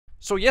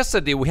So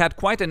yesterday we had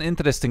quite an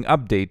interesting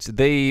update.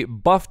 They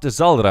buffed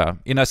Zulrah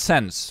in a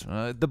sense.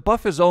 The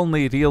buff is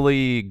only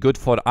really good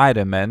for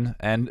Ironman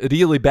and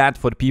really bad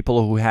for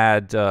people who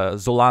had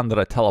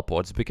Zulrah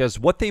teleports, because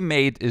what they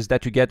made is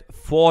that you get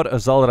 4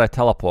 Zulrah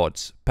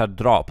teleports per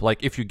drop.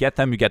 Like if you get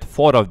them, you get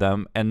 4 of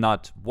them and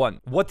not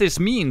 1. What this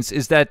means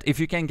is that if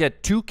you can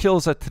get 2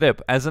 kills a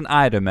trip as an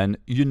Ironman,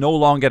 you no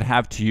longer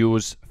have to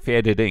use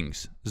fairy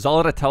rings.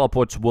 Zulrah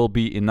teleports will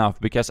be enough,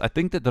 because I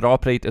think the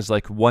drop rate is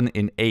like 1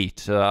 in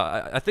 8.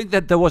 I think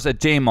that there was a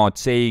JMod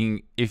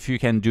saying if you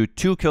can do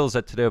 2 kills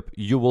a trip,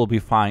 you will be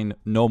fine.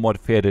 No more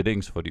fairy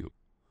rings for you.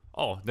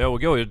 Oh, there we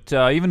go. It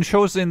even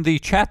shows in the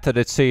chat that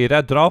it's a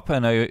red drop,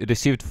 and I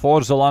received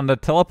 4 Zulrah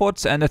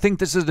teleports, and I think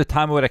this is the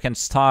time where I can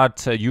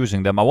start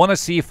using them. I want to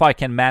see if I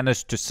can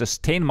manage to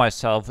sustain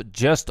myself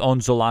just on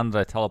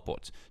Zulrah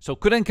teleports. So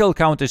current kill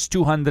count is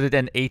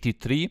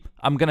 283.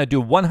 I'm gonna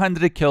do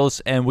 100 kills,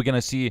 and we're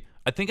gonna see.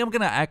 I think I'm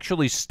gonna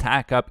actually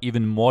stack up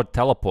even more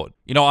teleport.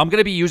 You know, I'm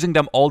gonna be using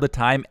them all the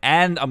time,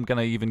 and I'm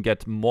gonna even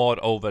get more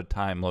over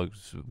time. Like,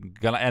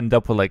 gonna end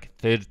up with like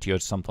 30 or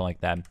something like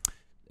that.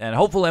 And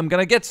hopefully I'm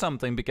gonna get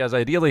something, because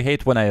I really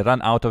hate when I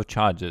run out of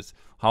charges.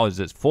 How is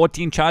this?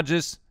 14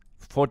 charges,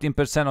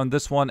 14% on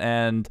this one,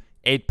 and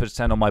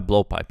 8% on my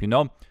blowpipe, you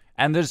know?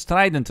 And there's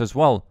Trident as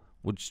well,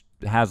 which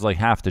has like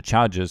half the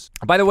charges.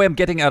 By the way, I'm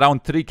getting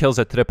around 3 kills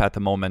a trip at the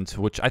moment,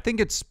 which I think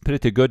it's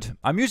pretty good.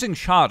 I'm using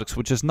sharks,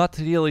 which is not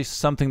really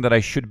something that I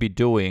should be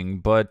doing,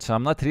 but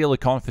I'm not really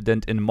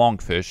confident in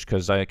monkfish,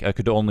 because I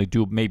could only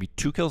do maybe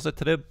 2 kills a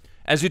trip.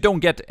 As you don't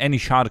get any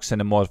sharks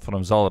anymore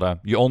from Zulrah,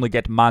 you only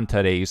get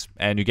manta rays,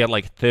 and you get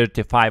like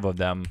 35 of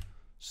them.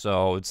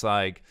 So it's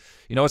like,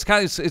 you know,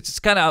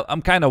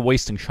 I'm kind of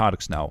wasting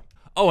sharks now.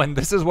 Oh, and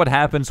this is what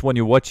happens when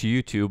you watch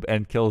YouTube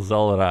and kill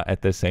Zulrah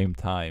at the same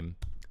time.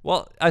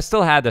 Well, I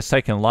still had a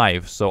second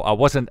life, so I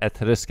wasn't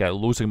at risk at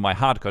losing my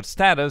hardcore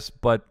status,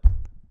 but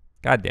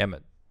god damn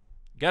it.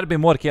 Gotta be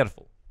more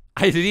careful.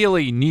 I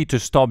really need to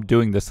stop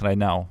doing this right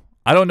now.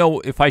 I don't know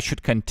if I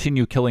should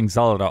continue killing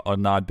Zulrah or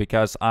not,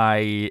 because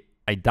I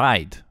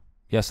died.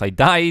 Yes, I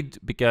died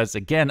because,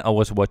 again, I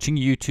was watching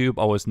YouTube,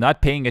 I was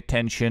not paying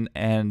attention,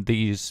 and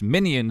these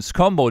minions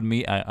comboed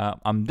me.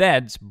 I'm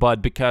dead,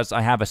 but because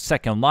I have a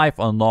second life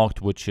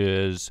unlocked, which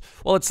is,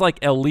 well, it's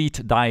like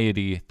elite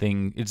deity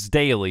thing. It's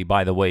daily,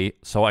 by the way,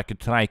 so I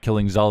could try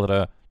killing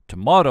Zulrah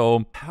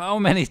tomorrow. How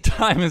many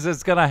times is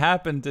this gonna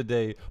happen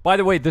today? By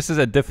the way, this is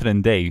a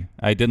different day.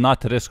 I did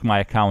not risk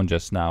my account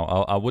just now.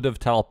 I would have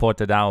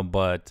teleported out,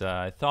 but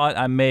I thought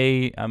I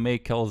may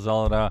kill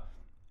Zulrah.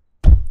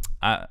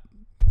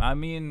 I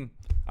mean,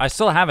 I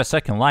still have a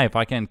second life.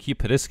 I can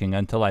keep risking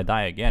until I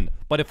die again.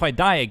 But if I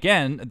die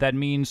again, that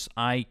means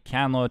I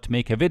cannot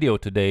make a video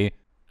today.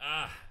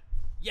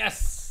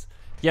 Yes!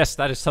 Yes,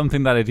 that is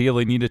something that I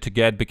really needed to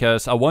get,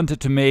 because I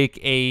wanted to make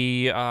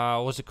a,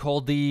 what's it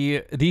called?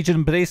 The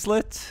Regen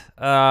Bracelet?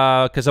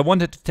 Because I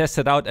wanted to test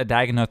it out at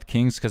Dagonoth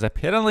Kings, because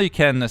apparently you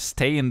can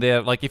stay in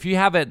there. Like, if you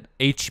have an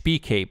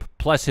HP cape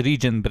plus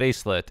Regen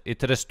Bracelet,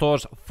 it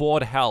restores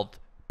 4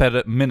 health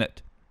per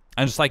minute.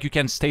 And it's like you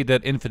can stay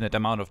there infinite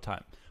amount of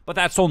time. But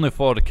that's only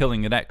for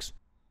killing Rex.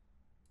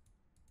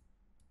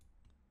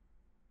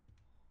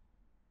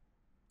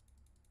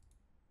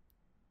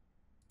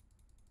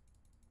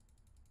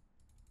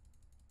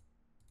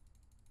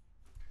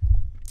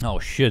 Oh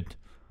shit.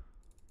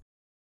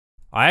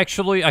 I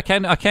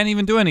can't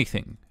even do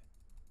anything.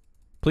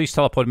 Please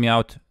teleport me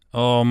out.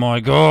 Oh my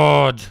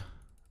god.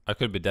 I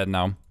could be dead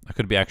now. I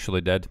could be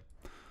actually dead.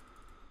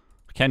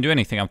 I can't do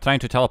anything. I'm trying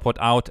to teleport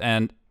out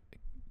and...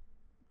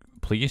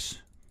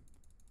 Please?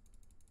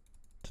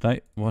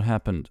 What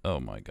happened?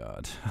 Oh my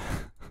god.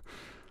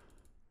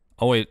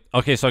 Oh wait.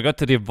 Okay, so I got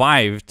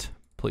revived.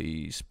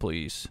 Please,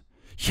 please.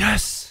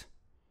 Yes!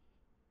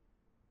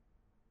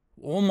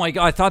 Oh my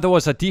god, I thought there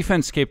was a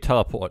defense cape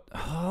teleport.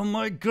 Oh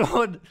my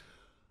god.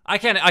 I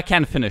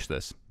can't finish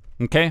this.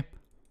 Okay?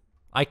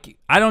 I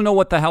don't know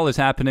what the hell is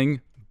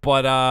happening,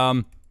 but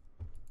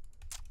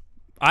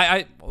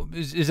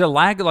is it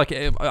lag? Like,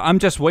 I'm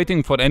just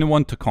waiting for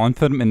anyone to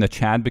confirm in the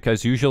chat,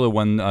 because usually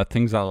when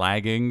things are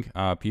lagging,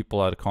 people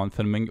are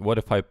confirming. What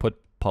if I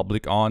put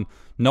public on?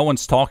 No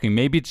one's talking.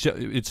 Maybe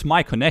it's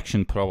my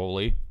connection,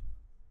 probably.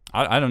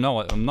 I don't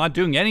know. I'm not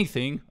doing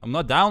anything. I'm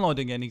not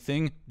downloading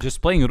anything.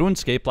 Just playing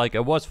RuneScape like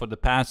I was for the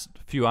past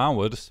few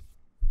hours.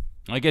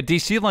 I get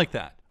DC'd like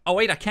that. Oh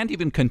wait, I can't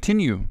even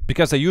continue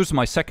because I used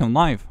my second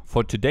life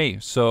for today.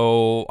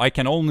 So I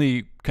can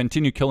only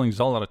continue killing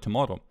Zulrah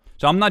tomorrow.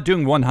 So I'm not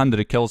doing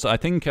 100 kills. I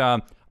think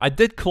I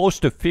did close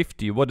to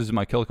 50. What is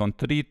my kill count?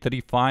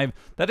 335.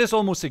 That is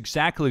almost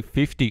exactly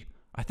 50.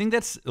 I think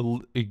that's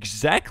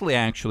exactly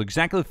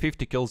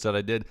 50 kills that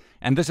I did.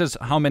 And this is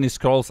how many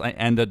scrolls I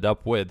ended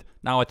up with.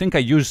 Now, I think I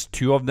used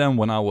 2 of them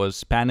when I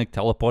was panic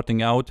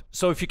teleporting out.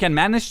 So if you can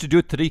manage to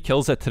do 3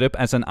 kills a trip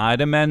as an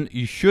Ironman,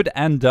 you should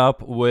end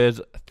up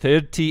with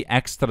 30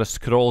 extra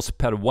scrolls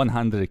per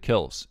 100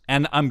 kills.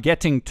 And I'm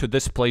getting to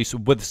this place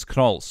with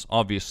scrolls,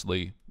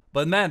 obviously.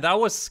 But man, that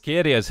was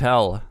scary as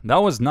hell. That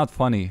was not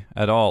funny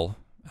at all.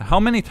 How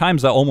many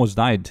times I almost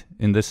died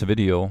in this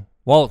video?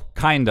 Well,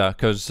 kinda,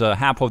 because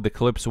half of the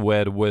clips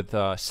were with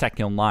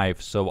Second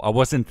Life, so I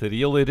wasn't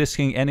really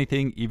risking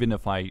anything, even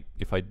if I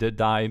did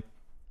die.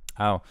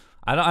 Oh,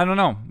 I don't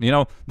know. You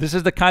know, this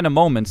is the kind of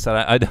moments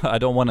that I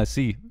don't want to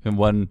see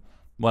when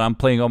I'm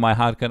playing on my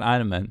hardcore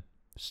Ironman.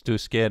 It's too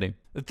scary.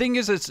 The thing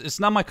is, it's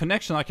not my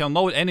connection. I can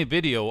load any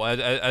video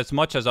as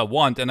much as I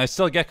want, and I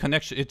still get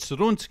connection. It's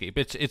RuneScape.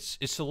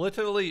 It's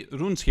literally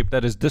RuneScape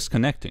that is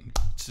disconnecting.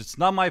 It's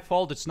not my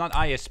fault. It's not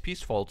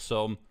ISP's fault.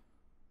 So,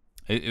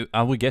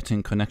 are we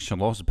getting connection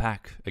loss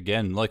back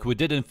again, like we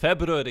did in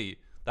February?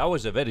 That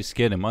was a very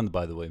scary month,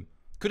 by the way.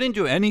 Couldn't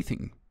do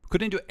anything.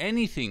 Couldn't do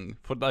anything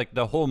for like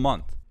the whole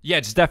month. Yeah,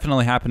 it's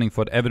definitely happening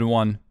for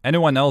everyone.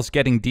 Anyone else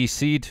getting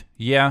DC'd?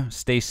 Yeah,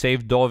 stay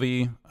safe,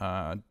 Dovi.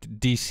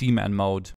 DC man mode.